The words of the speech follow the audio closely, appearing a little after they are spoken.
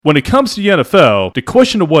When it comes to the NFL, the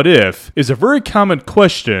question of what if is a very common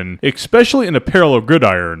question, especially in a parallel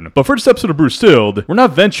gridiron. But for this episode of Brewstilled, we're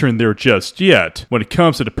not venturing there just yet. When it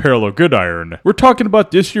comes to the parallel gridiron, we're talking about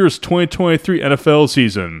this year's 2023 NFL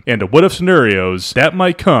season and the what if scenarios that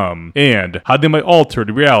might come and how they might alter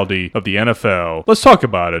the reality of the NFL. Let's talk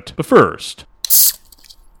about it, but first,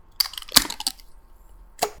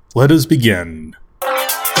 let us begin.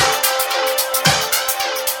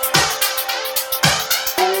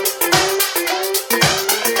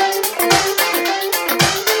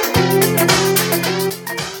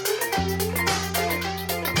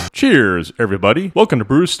 Cheers, everybody. Welcome to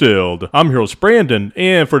Brewstilled. I'm your host, Brandon,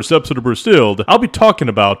 and for this episode of Brewstilled, I'll be talking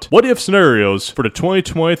about what-if scenarios for the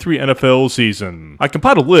 2023 NFL season. I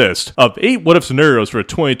compiled a list of 8 what-if scenarios for the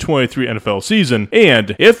 2023 NFL season,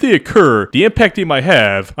 and if they occur, the impact they might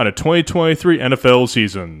have on the 2023 NFL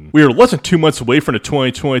season. We are less than 2 months away from the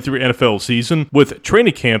 2023 NFL season, with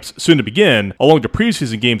training camps soon to begin, along the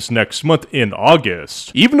preseason games next month in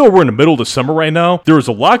August. Even though we're in the middle of the summer right now, there is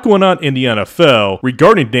a lot going on in the NFL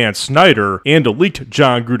regarding Dan Snyder and the leaked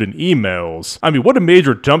John Gruden emails. I mean, what a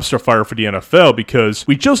major dumpster fire for the NFL, because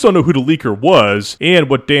we just don't know who the leaker was and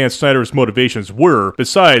what Dan Snyder's motivations were,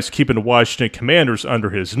 besides keeping the Washington Commanders under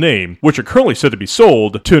his name, which are currently said to be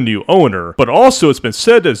sold to a new owner. But also, it's been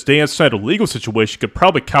said that Dan Snyder's legal situation could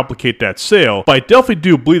probably complicate that sale, but I definitely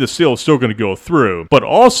do believe the sale is still going to go through. But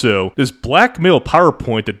also, this blackmail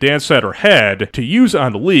PowerPoint that Dan Snyder had to use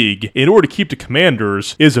on the league in order to keep the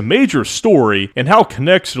Commanders is a major story, and how it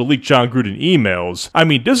connects to the leaked John Gruden emails. I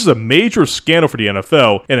mean, this is a major scandal for the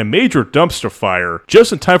NFL and a major dumpster fire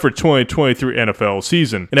just in time for the 2023 NFL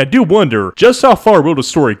season. And I do wonder just how far will the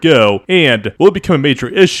story go, and will it become a major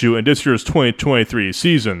issue in this year's 2023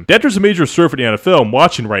 season? That there's a major story for the NFL I'm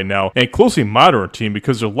watching right now and closely monitoring,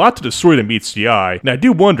 because there's a lot to the story that meets the eye. And I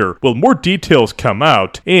do wonder, will more details come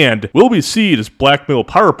out, and will we see this blackmail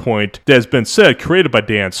PowerPoint that has been said created by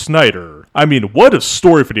Dan Snyder? I mean, what a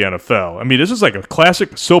story for the NFL. I mean, this is like a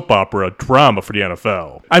classic soap opera drama for the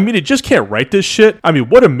NFL. I mean, it just can't write this shit. I mean,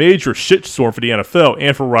 what a major shitstorm for the NFL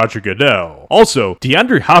and for Roger Goodell. Also,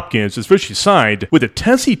 DeAndre Hopkins is officially signed with the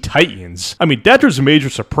Tennessee Titans. I mean, that was a major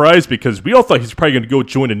surprise, because we all thought he's probably going to go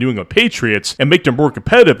join the New England Patriots and make them more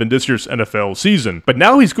competitive in this year's NFL season. But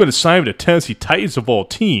now he's going to sign with the Tennessee Titans of all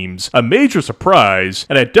teams. A major surprise,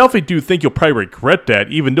 and I definitely do think you'll probably regret that,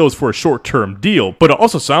 even though it's for a short-term deal. But it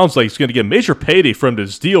also sounds like he's going to get a major payday from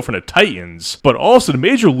this deal from the Titans. But also, the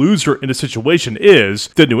major loser in the situation is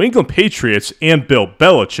the New England Patriots and Bill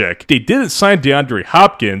Belichick. They didn't sign DeAndre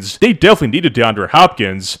Hopkins. They definitely needed DeAndre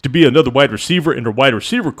Hopkins to be another wide receiver in their wide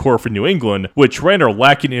receiver core for New England, which right now are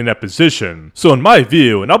lacking in that position. So in my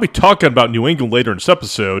view, and I'll be talking about New England later in this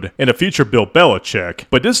episode and a future Bill Belichick,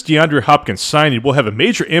 but this DeAndre Hopkins signing will have a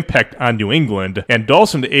major impact on New England and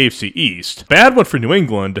also in the AFC East. Bad one for New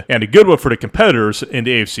England and a good one for the competitors in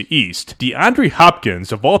the AFC East. DeAndre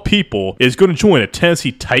Hopkins, of all people, is going to join the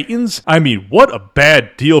Tennessee Titans? I mean, what a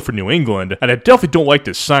bad deal for New England, and I definitely don't like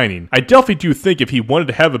this signing. I definitely do think if he wanted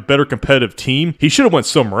to have a better competitive team, he should have went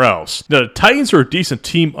somewhere else. Now, the Titans are a decent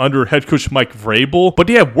team under head coach Mike Vrabel, but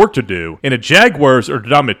they have work to do, and the Jaguars are the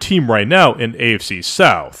dominant team right now in AFC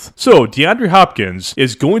South. So, DeAndre Hopkins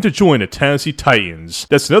is going to join the Tennessee Titans.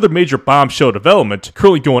 That's another major bombshell development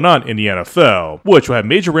currently going on in the NFL, which will have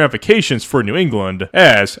major ramifications for New England,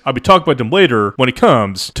 as I'll be talking about them later when it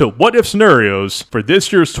comes to what-if scenarios for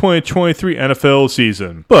this year's 2023 NFL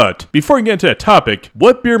season. But before I get into that topic,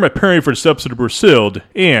 what beer am I pairing for this episode of Brewstilled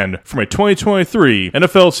and for my 2023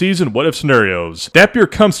 NFL season what-if scenarios? That beer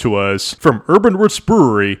comes to us from Urban Roots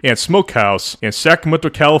Brewery and Smokehouse in Sacramento,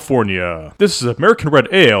 California. This is American Red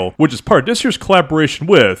Ale, which is part of this year's collaboration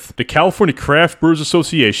with the California Craft Brewers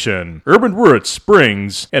Association. Urban Roots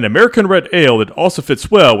brings an American Red Ale that also fits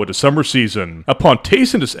well with the summer season. Upon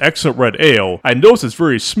tasting this excellent red ale, I notice it's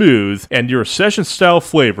very smooth and near a session-style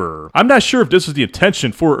flavor. I'm not sure if this is the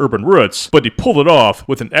intention for Urban Roots, but they pulled it off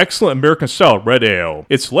with an excellent American-style red ale.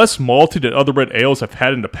 It's less malty than other red ales I've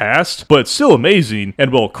had in the past, but it's still amazing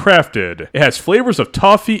and well-crafted. It has flavors of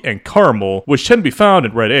toffee and caramel, which tend to be found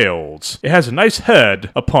in red ales. It has a nice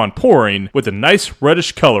head upon pouring with a nice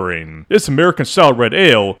reddish coloring. This American-style red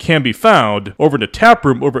ale can be found over in the tap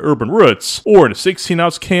room over at Urban Roots or in a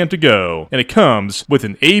 16-ounce can to go, and it comes with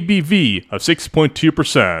an ABV of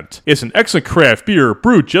 6.2%. It's an excellent craft beer beer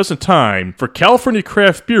brewed just in time for California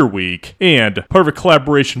Craft Beer Week and part of a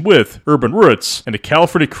collaboration with Urban Roots and the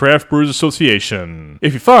California Craft Brewers Association.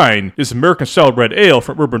 If you find this American-style red ale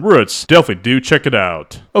from Urban Roots, definitely do check it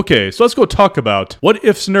out. Okay, so let's go talk about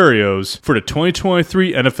what-if scenarios for the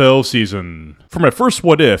 2023 NFL season. For my first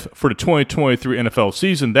what-if for the 2023 NFL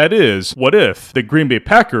season, that is, what if the Green Bay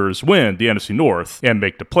Packers win the NFC North and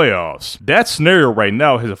make the playoffs? That scenario right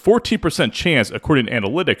now has a 14% chance according to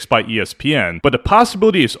analytics by ESPN, but the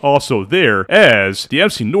possibility is also there as the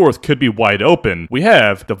NFC North could be wide open. We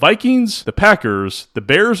have the Vikings, the Packers, the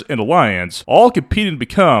Bears, and the Lions all competing to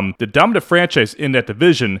become the dominant franchise in that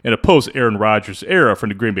division in a post-Aaron Rodgers era from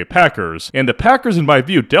the Green Bay Packers. And the Packers, in my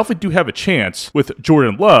view, definitely do have a chance with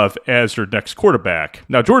Jordan Love as their next quarterback.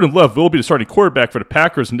 Now, Jordan Love will be the starting quarterback for the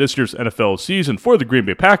Packers in this year's NFL season for the Green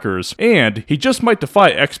Bay Packers, and he just might defy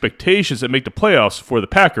expectations and make the playoffs for the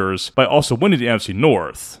Packers by also winning the NFC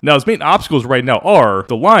North. Now, his main obstacles right now are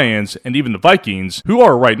the Lions and even the Vikings, who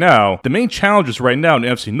are right now the main challenges right now in the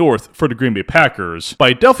NFC North for the Green Bay Packers. But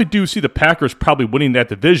I definitely do see the Packers probably winning that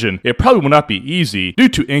division. It probably will not be easy due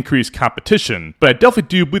to increased competition, but I definitely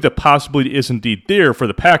do believe the possibility is indeed there for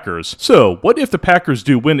the Packers. So, what if the Packers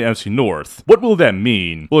do win the NFC North? What will that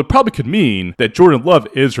mean? Well, it probably could mean that Jordan Love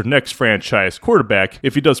is their next franchise quarterback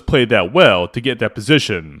if he does play that well to get that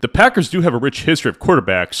position. The Packers do have a rich history of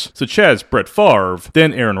quarterbacks, such as Brett Favre,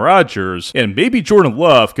 then Aaron Rodgers, and maybe Jordan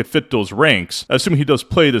Love could fit those ranks, assuming he does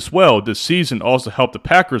play this well this season, also help the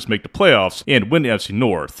Packers make the playoffs and win the NFC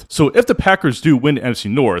North. So if the Packers do win the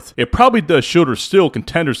NFC North, it probably does show they're still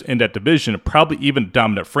contenders in that division, probably even a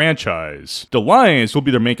dominant franchise. The Lions will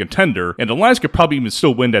be their main contender, and the Lions could probably even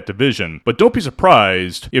still win that division, but don't be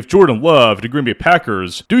surprised if Jordan Love, the Green Bay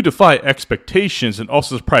Packers, do defy expectations and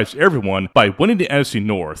also surprise everyone by winning the NFC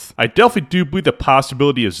North. I definitely do believe the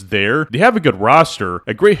possibility is there. They have a good roster,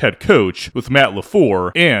 a great head coach with Matt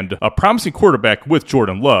LaFleur, and a promising quarterback with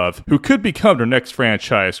Jordan Love, who could become their next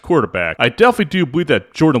franchise quarterback. I definitely do believe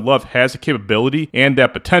that Jordan Love has the capability and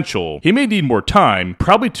that potential. He may need more time,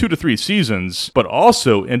 probably 2 to 3 seasons, but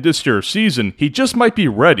also in this year's season, he just might be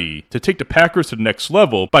ready to take the Packers to the next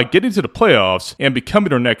level by getting to the playoffs and becoming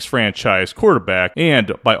their next franchise quarterback,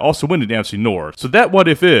 and by also winning the NFC North. So that what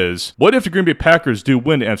if is, what if the Green Bay Packers do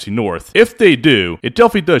win the NFC North? If they do, it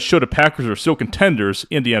definitely does show the Packers are still contenders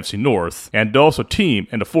in the NFC North, and also a team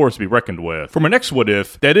and a force to be reckoned with. For my next what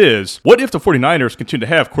if, that is, what if the 49ers continue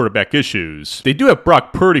to have quarterback issues? They do have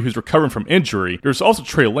Brock Purdy, who's recovering from injury. There's also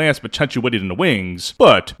Trey Lance potentially waiting in the wings.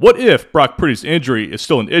 But what if Brock Purdy's injury is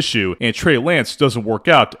still an issue and Trey Lance doesn't work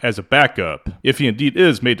out as a backup? If he indeed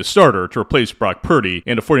is made the starter to replace Brock Purdy,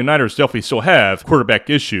 and the 49ers definitely still have quarterback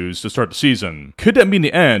issues to start the season. Could that mean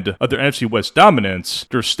the end of their NFC West dominance,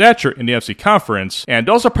 their stature in the NFC Conference, and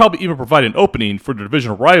also probably even provide an opening for the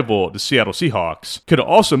divisional rival, the Seattle Seahawks? Could it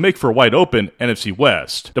also make for a wide open NFC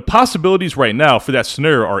West? The possibilities right now for that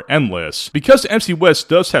scenario are endless, because the NFC West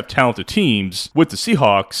does have talented teams with the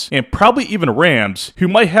Seahawks, and probably even the Rams, who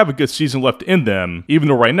might have a good season left in them, even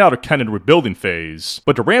though right now they're kind of in the rebuilding phase.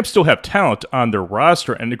 But the Rams still have talent on their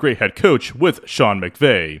roster and a great head coach with Sean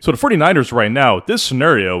McVay. So the 49ers right now, this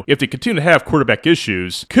scenario, if they continue to have quarterback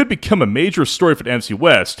issues, could become a major story for the NFC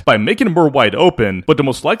West by making it more wide open, but the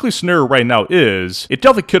most likely scenario right now is, it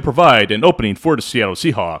definitely could provide an opening for the Seattle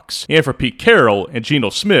Seahawks, and for Pete Carroll and Geno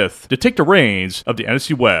Smith to take the reins of the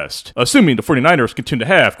NFC West, assuming the 49ers continue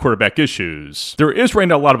to have quarterback issues. There is right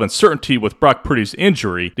now a lot of uncertainty with Brock Purdy's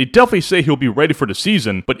injury. They definitely say he'll be ready for the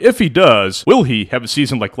season, but if he does, will he have a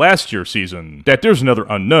season like last year's season? That there's another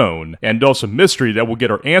unknown, and also mystery that we'll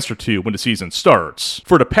get our answer to when the season starts.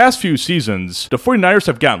 For the past few seasons, the 49ers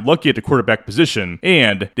have gotten lucky at the quarterback position,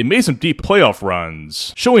 and they made some deep playoff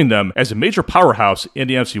runs, showing them as a major powerhouse in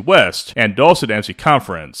the NFC West, and also the NFC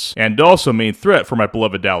Conference, and also a main threat for my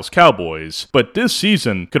beloved Dallas Cowboys. But this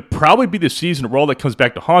season could probably be the season where all that comes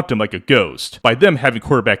back to haunt them like a ghost, by them having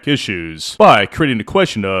quarterback issues, by creating the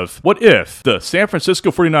question of, what if the San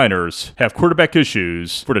Francisco 49ers have quarterback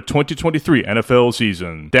issues for the 2023 NFL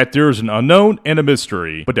season? That there is an unknown and a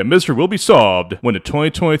mystery, but that mystery will be solved when the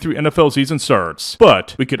 2023 NFL season starts.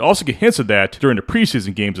 But we could also get hints of that during the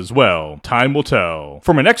preseason games as well. Time will tell.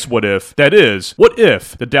 For my next what if, that is, what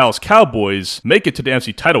if the Dallas Cowboys make it to the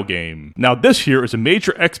NFC title game? Now this here is a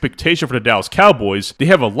major expectation for the Dallas Cowboys. They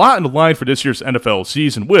have a lot on the line for this year's NFL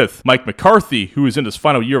season with Mike McCarthy, who is in his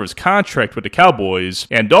final year of his contract with the Cowboys,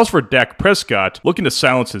 and also for Dak Prescott, looking to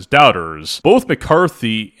silence his doubters. Both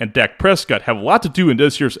McCarthy and Dak Prescott have a lot to do in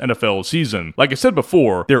this year's NFL season. Like I said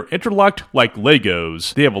before, they're interlocked like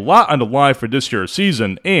Legos. They have a lot on the line for this year's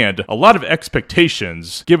season, and a lot of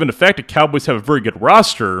expectations, given the fact that Cowboys have a very good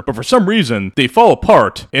roster, but for some reason, they fall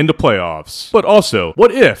apart in the playoffs. playoffs. But also,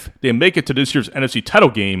 what if they make it to this year's NFC title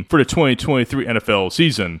game for the 2023 NFL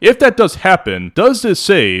season? If that does happen, does this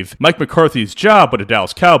save Mike McCarthy's job with the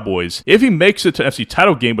Dallas Cowboys? If he makes it to the NFC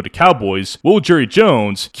title game with the Cowboys, will Jerry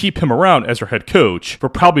Jones keep him around as their head coach for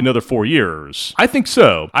probably another 4 years? I think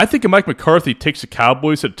so. I think if Mike McCarthy takes the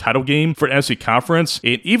Cowboys to the title game for the NFC conference,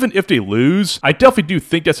 and even if they lose, I definitely do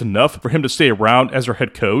think that's enough for him to stay around as their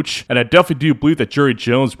head coach, and I definitely do believe that Jerry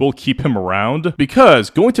Jones will keep him around, because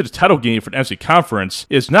going to the title game for the NFC conference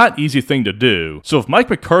is not an easy thing to do. So if Mike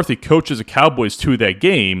McCarthy coaches the Cowboys to that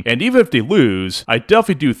game, and even if they lose, I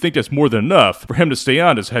definitely do think that's more than enough for him to stay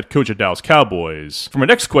on as head coach of Dallas Cowboys. For my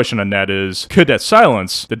next question on that is, could that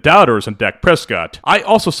silence the doubters on Dak Prescott? I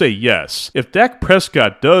also say yes. If Dak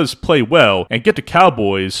Prescott does play well and get the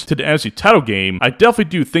Cowboys to the NFC title game, I definitely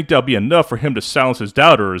do think that'll be enough for him to silence his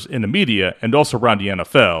doubters in the media and also around the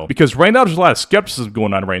NFL. Because right now there's a lot of skepticism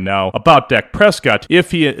going on right now about Dak Prescott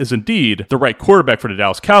if he is indeed the right quarterback for the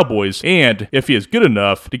Dallas Cowboys, and if he is good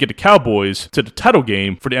enough to get the Cowboys to the title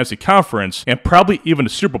game for the NFC Conference and probably even the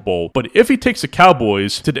Super Bowl. But if he takes the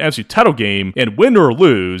Cowboys to the NFC title game and win or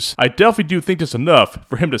lose, I definitely do think that's enough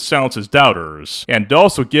for him to silence his doubters and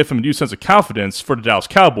also give him a new sense of confidence for the Dallas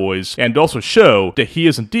Cowboys and also show that he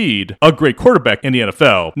is indeed a great quarterback in the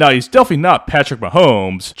NFL. Now, he's definitely not Patrick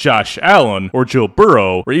Mahomes, Josh Allen, or Joe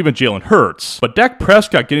Burrow, or even Jalen Hurts, but Dak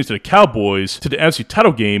Prescott getting to the Cowboys to the NFC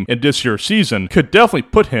title game in this year's season could definitely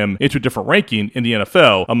put him into a different ranking in the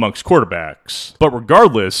NFL amongst quarterbacks. But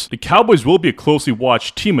regardless, the Cowboys will be a closely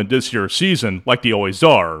watched team in this year's season, like they always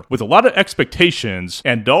are, with a lot of expectations,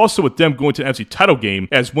 and also with them going to the NFC title game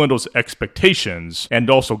as one of those expectations, and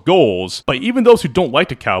also goals, by even those who don't like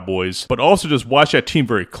the Cowboys, but also just watch that team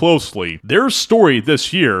very closely. Their story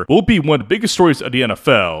this year will be one of the biggest stories of the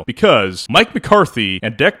NFL, because Mike McCarthy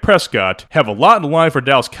and Dak Prescott have a lot in the line for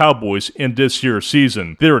Dallas Cowboys in this year's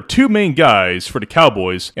season. There are two main guys for the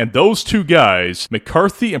Cowboys, and those two guys,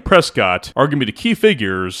 McCarthy and Prescott, are going to be the key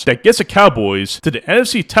figures that gets the Cowboys to the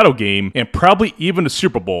NFC title game and probably even the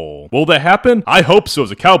Super Bowl. Will that happen? I hope so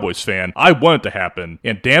as a Cowboys fan. I want it to happen,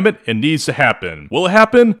 and damn it, it needs to happen. Will it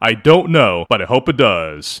happen? I don't know, but I hope it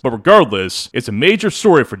does. But regardless, it's a major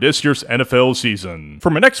story for this year's NFL season. For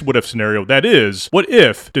my next what-if scenario, that is, what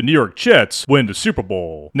if the New York Jets win the Super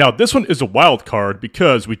Bowl? Now, this one is a wild card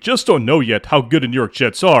because we just don't know yet how good the New York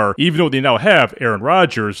Jets are, even though they now have Aaron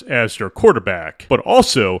Rodgers as their quarterback. But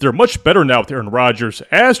also, they're much better now with Aaron Rodgers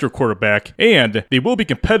as their quarterback, and they will be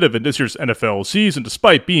competitive in this year's NFL season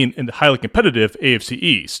despite being in the highly competitive AFC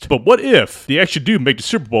East. But what if they actually do make the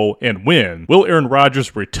Super Bowl and win? Will Aaron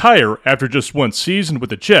Rodgers retire after just one season with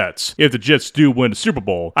the Jets if the Jets do win the Super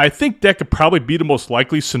Bowl? I think that could probably be the most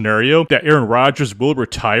likely scenario, that Aaron Rodgers will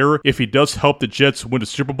retire if he does help the Jets win the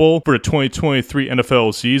Super Bowl for the 2023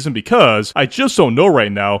 NFL season, because I just don't know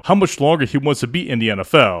right now how much longer he wants to be in the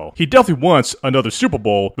NFL. He definitely wants another Super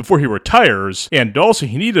Bowl before he retires, and also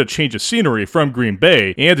he needed a change of scenery from Green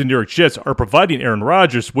Bay, and the New York Jets are providing Aaron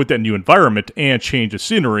Rodgers with that new environment and change of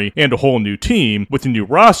scenery and a whole new team with a new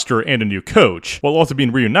roster and a new coach, while also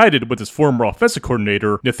being reunited with his former offensive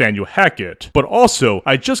coordinator, Nathaniel Hackett. But also,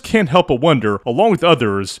 I just can't help but wonder, along with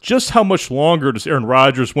others, just how much longer does Aaron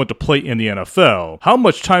Rodgers want to play in the NFL? How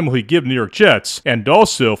much time will he give the New York Jets, and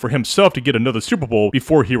also for himself to get another Super Bowl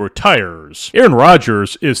before he retires? Aaron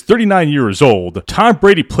Rodgers is 39 years old. Tom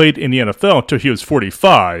Brady played in the NFL until he was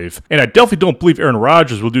 45, and I definitely don't believe Aaron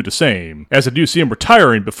Rodgers will do the same, as I do see him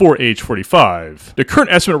retiring before age 45. The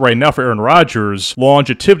current estimate right now for Aaron Rodgers'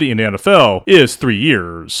 longevity in the NFL is 3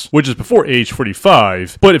 years, which is before age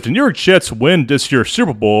 45, but if the New York Jets win this year's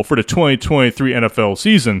Super Bowl for the 2023 NFL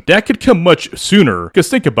season, that could come much sooner, because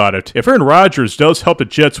think about it, if Aaron Rodgers does help the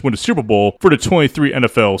Jets win the Super Bowl for the 23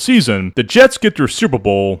 NFL season, the Jets get their Super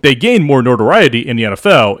Bowl, they gain more notoriety in the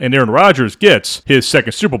NFL, and Aaron Rodgers gets his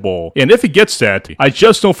second Super Bowl. And if he gets that, I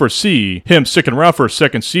just don't foresee him sticking around for a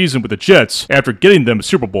second season with the Jets after getting them a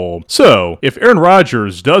Super Bowl. So, if Aaron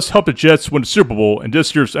Rodgers does help the Jets win the Super Bowl in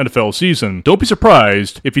this year's NFL season, don't be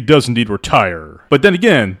surprised if he does indeed retire. But then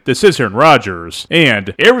again, this is Aaron Rodgers,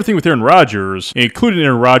 and everything with Aaron Rodgers, including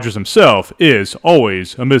Aaron Rodgers himself, is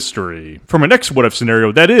always a mystery. For my next what-if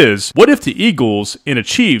scenario, that is, what if the Eagles and the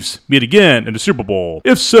Chiefs meet again in the Super Bowl?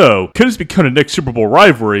 If so, could this become the next Super Bowl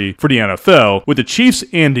rivalry for the NFL, with the Chiefs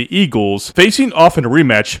and the Eagles facing off in a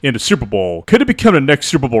rematch in the Super Bowl? Could it become the next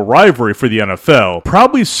Super Bowl rivalry for the NFL?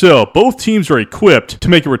 Probably so. Both teams are equipped to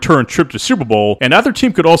make a return trip to the Super Bowl, and either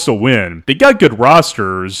team could also win. They got good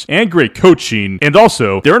rosters and great coaching, and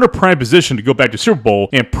also they're in a prime position to go back to Super Bowl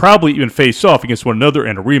and probably even face off against one another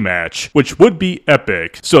in a rematch, which would be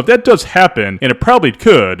epic. So if that does happen, and it probably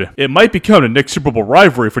could, it might become the next Super Bowl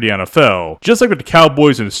rivalry for the NFL. Just like with the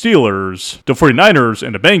Cowboys and the Steelers, the 49ers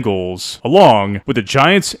and the Bengals, along with the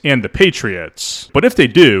Giants and the Patriots. But if they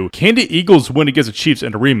do, can the Eagles win against the Chiefs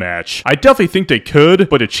in a rematch? I definitely think they could,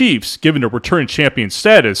 but the Chiefs, given their returning champion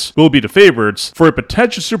status, will be the favorites for a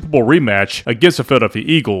potential Super Bowl rematch against the Philadelphia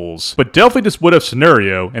Eagles. But definitely this what-if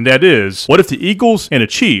scenario, and that is, what if the Eagles and the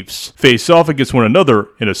Chiefs face off against one another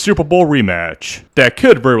in a Super Bowl rematch? That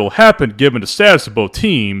could very well happen given the status of both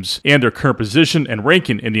teams and their current position and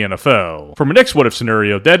ranking in the NFL. For my next what-if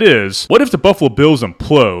scenario, that is, what if the Buffalo Bills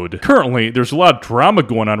implode? Currently, there's a lot of drama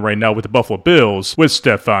going on right now with the Buffalo Bills with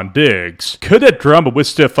Stefon Diggs. Could that drama with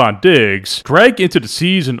Stefon Diggs drag into the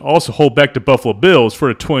season, also hold back the Buffalo Bills for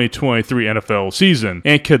the 2023 NFL season?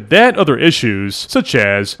 And could that other issues, such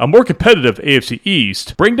as a more competitive AFC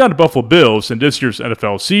East, bring down the Buffalo Bills in this year's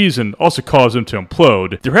NFL season, also cause them to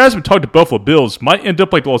implode? There has been talk the Buffalo Bills might end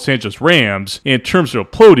up like the Los Angeles Rams in terms of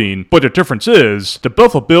imploding, but the difference is the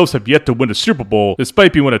Buffalo Bills have yet to win the Super Bowl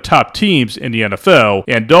despite being one of the top teams in the NFL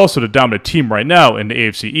and also the dominant team right now in the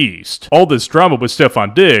AFC East. All this drama with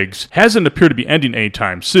Stefon Diggs hasn't appeared to be ending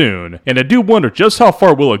anytime soon, and I do wonder just how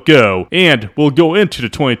far will it go, and will it go into the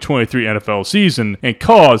 2023 NFL season and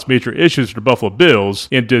cause major issues for the Buffalo Bills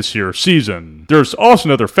in this year's season. There's also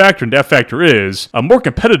another factor, and that factor is a more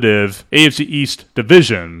competitive AFC East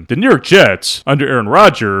division. The New York Jets, under Aaron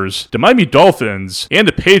Rodgers, the Miami Dolphins, and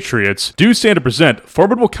the Patriots do stand to present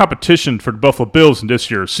formidable competition for the Buffalo Bills in this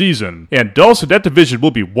year's season, and also that division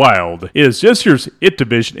will be wild. It is this year's IT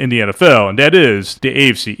division in the NFL, and that is the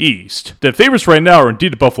AFC East. The favorites right now are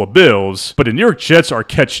indeed the Buffalo Bills, but the New York Jets are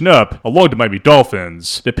catching up along the Miami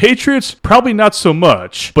Dolphins. The Patriots, probably not so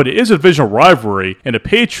much, but it is a divisional rivalry, and the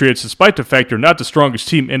Patriots, despite the fact they're not the strongest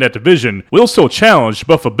team in that division, will still challenge the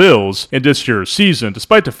Buffalo Bills in this year's season,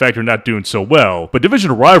 despite the fact they're not doing so well. But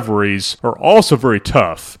divisional rivalries are also very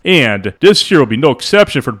tough, and this year will be no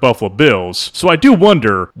exception for the Buffalo Bills. So I do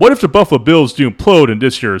wonder, what if the Buffalo Bills do implode in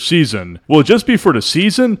this year's season? Will it just be for the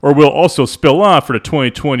season, or will it also spill on for the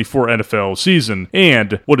 2024 NFL season?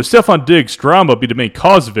 And will the Stefon Diggs drama be the main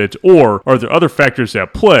cause of it, or are there other factors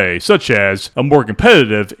at play, such as a more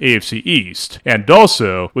competitive AFC East? And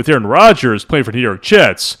also, with Aaron Rodgers playing for the New York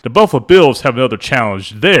Jets, the Buffalo Bills have another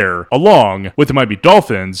challenge there, along with the Miami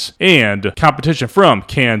Dolphins and competition from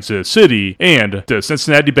Kansas City and the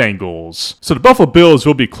Cincinnati Bengals. So the Buffalo Bills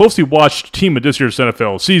will be a closely watched team in this year's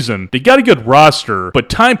NFL season. They got a good roster, but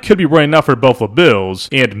time could be running out for the Buffalo Bills,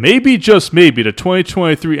 and maybe, just maybe, the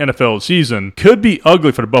 2023 NFL season could be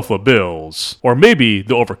ugly for the Buffalo Bills. Or maybe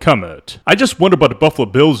they'll overcome it. I just wonder about the Buffalo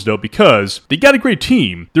Bills, though, because they got a great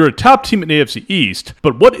team. They're a top team in the AFC East,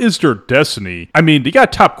 but what is their destiny? I mean, they got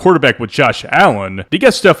a top quarterback with Josh Allen, they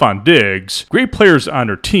got Stefon Diggs, great players on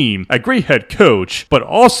their team, a great head coach, but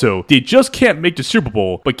also, they just can't make the Super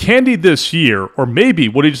Bowl. But can they this year, or maybe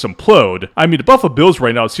will they just implode? I mean, the Buffalo Bills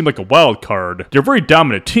right now seem like a wild card. They're a very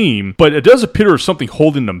dominant team, but it does appear there's something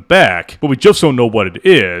holding them back, but we just don't know what it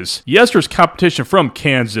is. Yes, there's competition from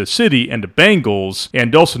Kansas City and the Bengals,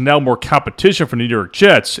 and also now more competition from the New York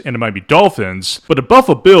Jets and the Miami Dolphins, but the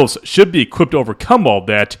Buffalo Bills should be equipped to overcome all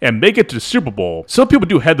that and make it to the Super Bowl. Some people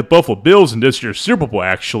do have the Buffalo Bills in this year's Super Bowl,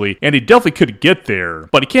 actually, and they definitely could get there,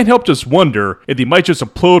 but I can't help just wonder if they might just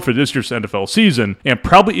implode for this year's NFL season and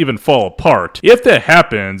probably even fall apart. If that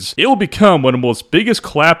happens, it will become one of the most biggest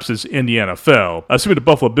collapses in the NFL, assuming the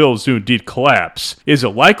Buffalo Bills do indeed collapse. Is it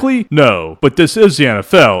likely? No, but this is the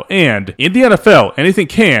NFL, and in the NFL, anything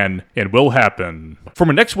can and will happen. For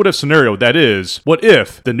my next what-if scenario, that is, what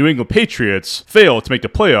if the New England Patriots fail to make the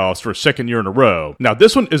playoffs for a second year in a row? Now,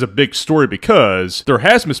 this one is a big story because there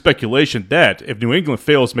has been speculation that if New England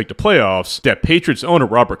fails to make the playoffs, that Patriots owner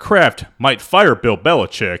Robert Kraft might fire Bill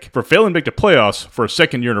Belichick for failing to make the playoffs for a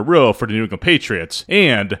second year in a row for the New England Patriots,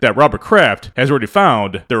 and that Robert Kraft has already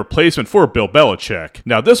found the replacement for Bill Belichick.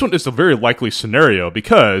 Now, this one is a very likely scenario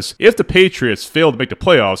because if the Patriots fail to make the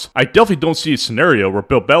playoffs, I definitely don't see a scenario where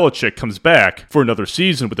Bill Belichick comes back for another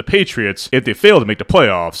season with the Patriots if they fail to make the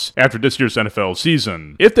playoffs after this year's NFL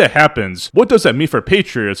season. If that happens, what does that mean for the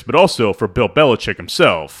Patriots, but also for Bill Belichick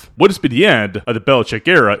himself? Would this be the end of the Belichick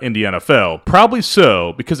era in the NFL? Probably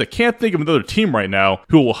so, because I can't think of another team right now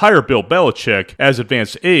who will hire Bill Belichick as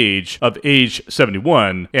advanced age of age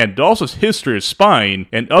 71, and also his history of spying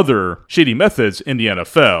and other shady methods in the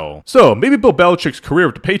NFL. So maybe Bill Belichick's career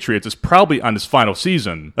with the Patriots is probably on his final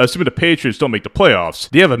season, assuming the Patriots don't make the playoffs.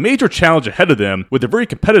 They have a major challenge ahead of them with a very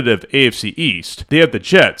competitive AFC East. They have the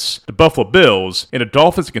Jets, the Buffalo Bills, and the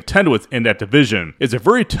Dolphins to contend with in that division. It's a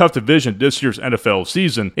very tough division this year's NFL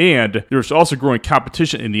season, and there's also growing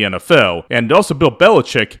competition in the NFL. And also Bill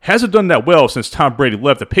Belichick hasn't done that well since Tom Brady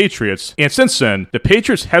left the Patriots, and since then, the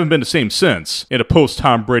Patriots haven't been the same since in a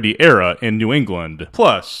post-Tom Brady Brady era in New England.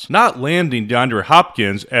 Plus, not landing DeAndre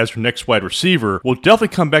Hopkins as your next wide receiver will definitely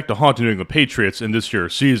come back to haunt the New England Patriots in this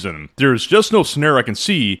year's season. There's just no scenario I can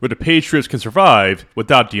see where the Patriots can survive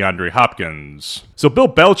without DeAndre Hopkins. So Bill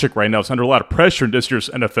Belichick right now is under a lot of pressure in this year's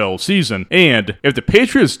NFL season, and if the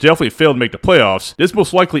Patriots definitely fail to make the playoffs, this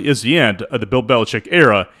most likely is the end of the Bill Belichick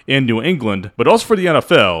era in New England, but also for the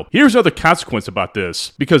NFL. Here's another consequence about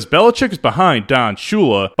this, because Belichick is behind Don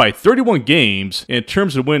Shula by 31 games in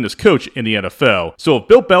terms of winning as coach in the NFL. So if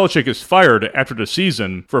Bill Belichick is fired after the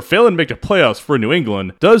season for failing to make the playoffs for New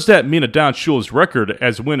England, does that mean that Don Shula's record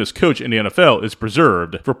as a win as coach in the NFL is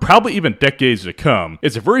preserved for probably even decades to come?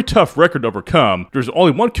 It's a very tough record to overcome. There's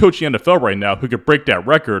only one coach in the NFL right now who could break that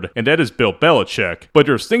record, and that is Bill Belichick. But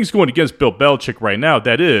there's things going against Bill Belichick right now,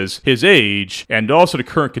 that is his age and also the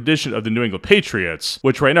current condition of the New England Patriots,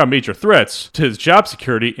 which right now are major threats to his job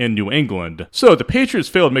security in New England. So if the Patriots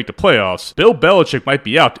fail to make the playoffs, Bill Belichick might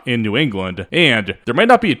be out in New England, and there might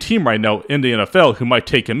not be a team right now in the NFL who might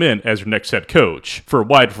take him in as their next head coach for a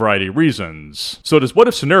wide variety of reasons. So this what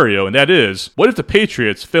if scenario, and that is, what if the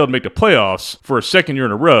Patriots fail to make the playoffs for a second year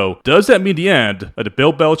in a row? Does that mean the end of the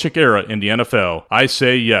Bill Belichick era in the NFL? I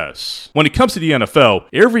say yes. When it comes to the NFL,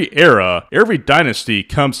 every era, every dynasty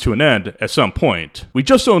comes to an end at some point. We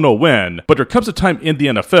just don't know when, but there comes a time in the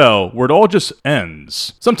NFL where it all just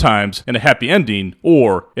ends. Sometimes in a happy ending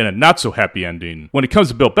or in a not so happy ending. When it comes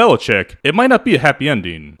to Bill Belichick, it might not be a happy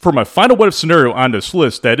ending. For my final what if scenario on this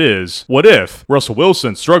list, that is, what if Russell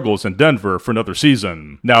Wilson struggles in Denver for another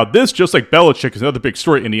season? Now this, just like Belichick, is another big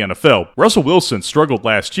story in the NFL. Russell Wilson struggled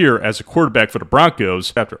last year as a quarterback for the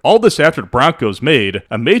Broncos after the Broncos made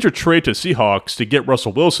a major trade to Seahawks to get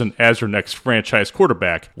Russell Wilson as their next franchise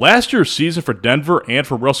quarterback. Last year's season for Denver and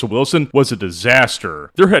for Russell Wilson was a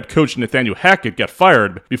disaster. Their head coach Nathaniel Hackett got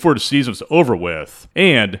fired before the season was over with.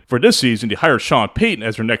 And for this season, they hired Sean Payton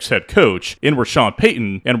as their next head coach, in where Sean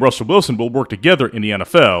Payton and Russell Wilson will work together in the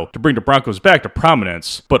NFL to bring the Broncos back to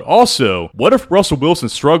prominence. But also, what if Russell Wilson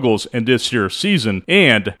struggles in this year's season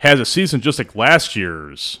and has a season just like last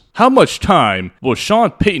year's? How much time will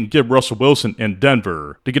Sean Payton give Russell Wilson in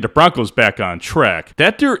Denver to get the Broncos back on track?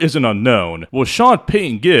 That there is an unknown. Will Sean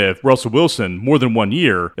Payton give Russell Wilson more than 1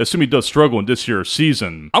 year, assuming he does struggle in this year's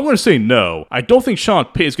season? I'm going to say no. I don't think Sean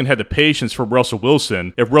Payton is going to have the patience for Russell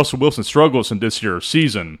Wilson if Russell Wilson struggles in this year's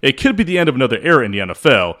season. It could be the end of another era in the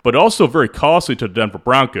NFL, but also very costly to the Denver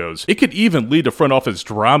Broncos. It could even lead to front office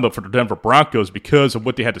drama for the Denver Broncos because of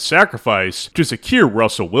what they had to sacrifice to secure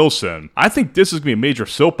Russell Wilson. I think this is going to be a major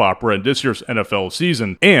soap opera in this year's NFL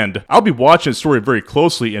season, and I'll be watching the story very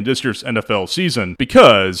closely in this year's NFL season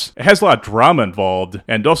because it has a lot of drama involved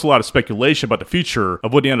and also a lot of speculation about the future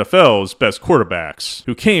of one of the NFL's best quarterbacks,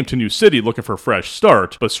 who came to New City looking for a fresh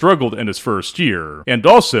start but struggled in his first year. And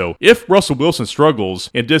also, if Russell Wilson struggles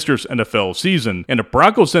in this year's NFL season and the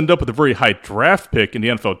Broncos end up with a very high draft pick in the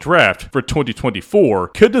NFL draft for 2024,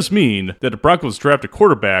 could this mean that the Broncos draft a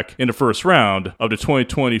quarterback in the first round of the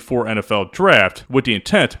 2024 NFL draft with the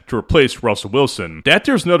intent to replace Russell Wilson? That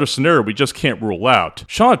there's another scenario we just can't rule out.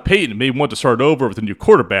 Sean Payton may want to start over with a new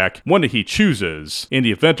quarterback, one that he chooses, in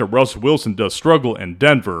the event that Russell Wilson does struggle in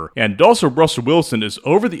Denver. And also, Russell Wilson is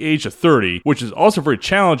over the age of 30, which is also very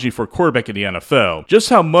challenging for a quarterback in the NFL. Just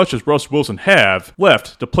how much does Russell Wilson have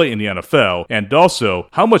left to play in the NFL? And also,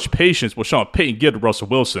 how much patience will Sean Payton give to Russell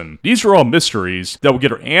Wilson? These are all mysteries that we'll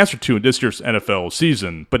get our answer to in this year's NFL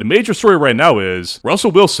season. But the major story right now is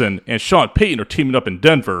Russell Wilson and Sean Payton are teaming up in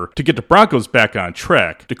Denver to get the Broncos back on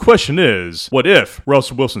track. The question is, what if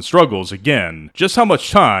Russell Wilson struggles again? Just how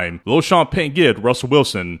much time will Sean Payton give Russell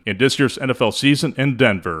Wilson in this year's NFL season in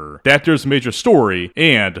Denver? That there's a major story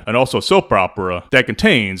and also a soap opera that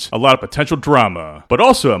contains a lot of potential drama. But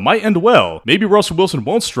also, it might end well. Maybe Russell Wilson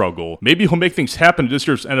won't struggle. Maybe he'll make things happen in this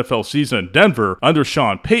year's NFL season in Denver under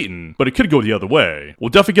Sean Payton, but it could go the other way. We'll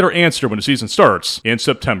definitely get our answer when the season starts in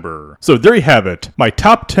September. So there you have it. My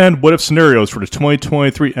top 10 what-if scenarios for the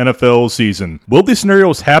 2023 NFL season. Will these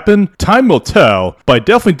scenarios happen? Time will tell, but I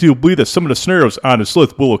definitely do believe that some of the scenarios on this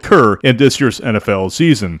list will occur in this year's NFL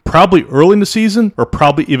season. Probably early in the season, or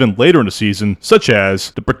probably even later in the season, such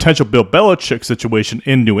as the potential Bill Belichick situation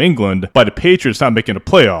in New England by the Patriots not making the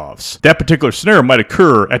playoffs. That particular scenario might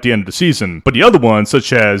occur at the end of the season, but the other ones,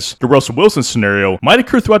 such as the Russell Wilson scenario, might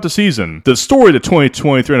occur throughout the season. The story of the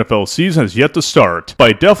 2023 NFL season has yet to start, but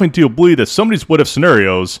I definitely do believe that some of these what-if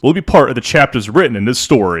scenarios will be part of the chapters written in this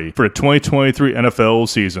story for the 2023 NFL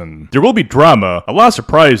season. There will be drama, a lot of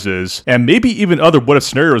surprises, and maybe even other what-if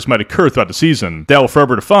scenarios might occur throughout the season that will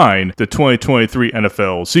forever define the 2023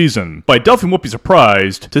 NFL season. But I definitely won't be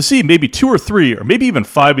surprised to see maybe 2 or 3 or maybe even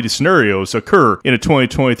 5 of these scenarios occur in the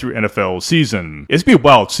 2023 NFL season. It's going to be a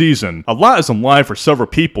wild season. A lot is in line for several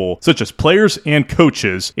people, such as players and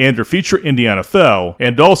coaches, and their future in the NFL,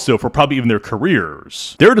 and also for probably even their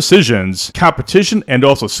careers. Their decisions, competition, and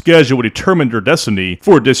also schedule will determine their destiny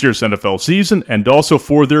for this year's NFL season and also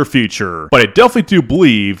for their future. But I definitely do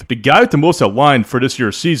believe the guy with the most aligned for this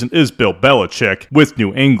year's season is Bill Belichick with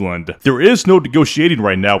New England. There is no negotiating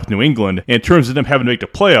right now with New England in terms of them having to make the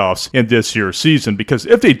playoffs in this year's season, because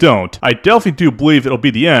if they don't, I definitely do believe it'll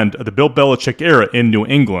be the end of the Bill Belichick era in New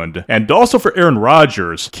England. And also for Aaron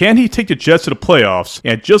Rodgers, can he take the Jets to the playoffs?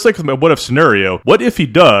 And just like with my what-if scenario, what if he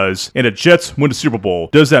does and the Jets win the Super Bowl?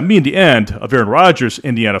 Does that mean the end of Aaron Rodgers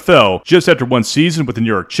in the NFL just after one season with the New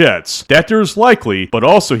York Jets? That there is likely, but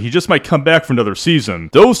also he just might come back for another season.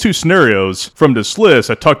 Those two scenarios from this list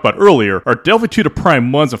I talked about earlier are definitely two of the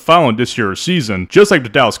prime ones of following this year's season, just like the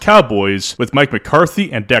Dallas Cowboys with Mike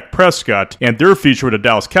McCarthy and Dak Prescott and their future with the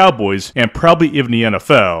Dallas Cowboys and probably even the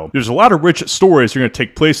NFL. There's a lot of rich stories that are going to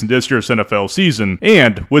take place in this year's NFL season,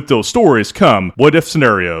 and with those stories come what-if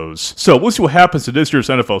scenarios. So we'll see what happens to this year's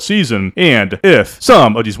NFL season and if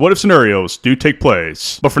some of these what-if scenarios do take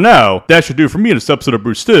place. But for now, that should do for me in this episode of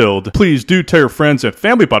Brewstilled. Please do tell your friends and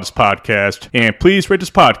family about this podcast, and please rate this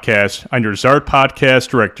podcast on your desired podcast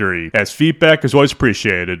directory, as feedback is always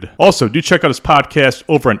appreciated. Also, do check out this podcast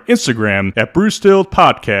over on Instagram at Brewstilled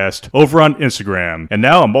Podcast over on Instagram. And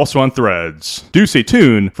now I'm also on Threads. Do stay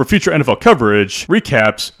tuned for future NFL coverage,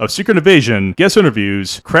 recaps of Secret Invasion, guest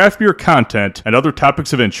interviews, craft beer content, and other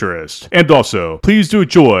topics of interest. And also, please do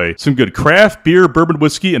enjoy some good craft beer, bourbon,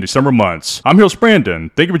 whiskey in the summer months. I'm Hills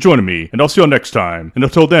Brandon. Thank you for joining me, and I'll see you all next time. And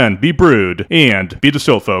until then, be brewed and be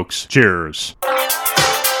distilled, folks. Cheers.